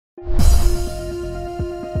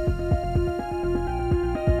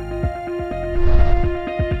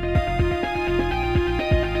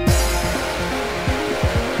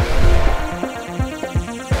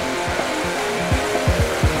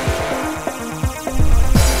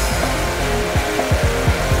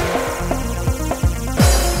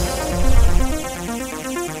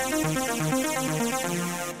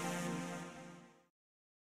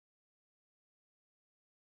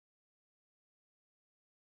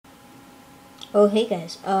Oh, hey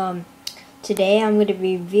guys. Today I'm going to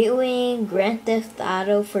be reviewing Grand Theft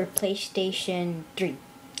Auto for PlayStation 3.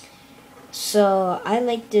 So, I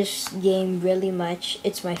like this game really much.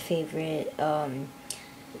 It's my favorite. I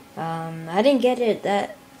didn't get it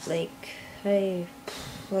I, I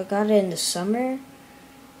got it in the summer.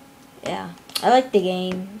 Yeah, I like the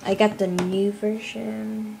game. I got the new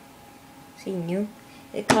version. See, new?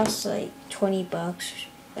 It costs like 20 bucks,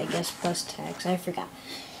 I guess, plus tax. I forgot.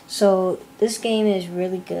 So this game is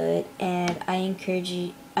really good, and I encourage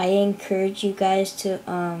you guys to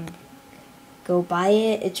go buy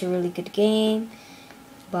it. It's a really good game.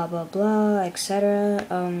 Blah blah blah, etc.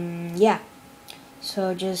 Yeah.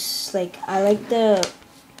 So just like I like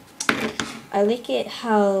it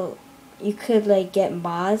how you could like get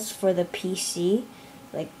mods for the PC.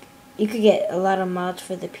 Like you could get a lot of mods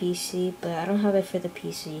for the PC, but I don't have it for the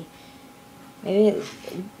PC. Maybe it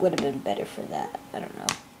would have been better for that. I don't know.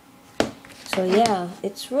 So yeah,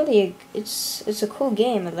 it's a cool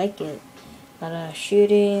game. I like it. A lot of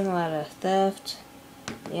shooting, a lot of theft.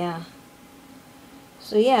 Yeah.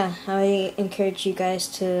 So yeah, I encourage you guys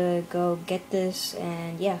to go get this,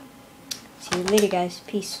 and yeah. See you later, guys.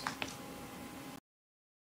 Peace.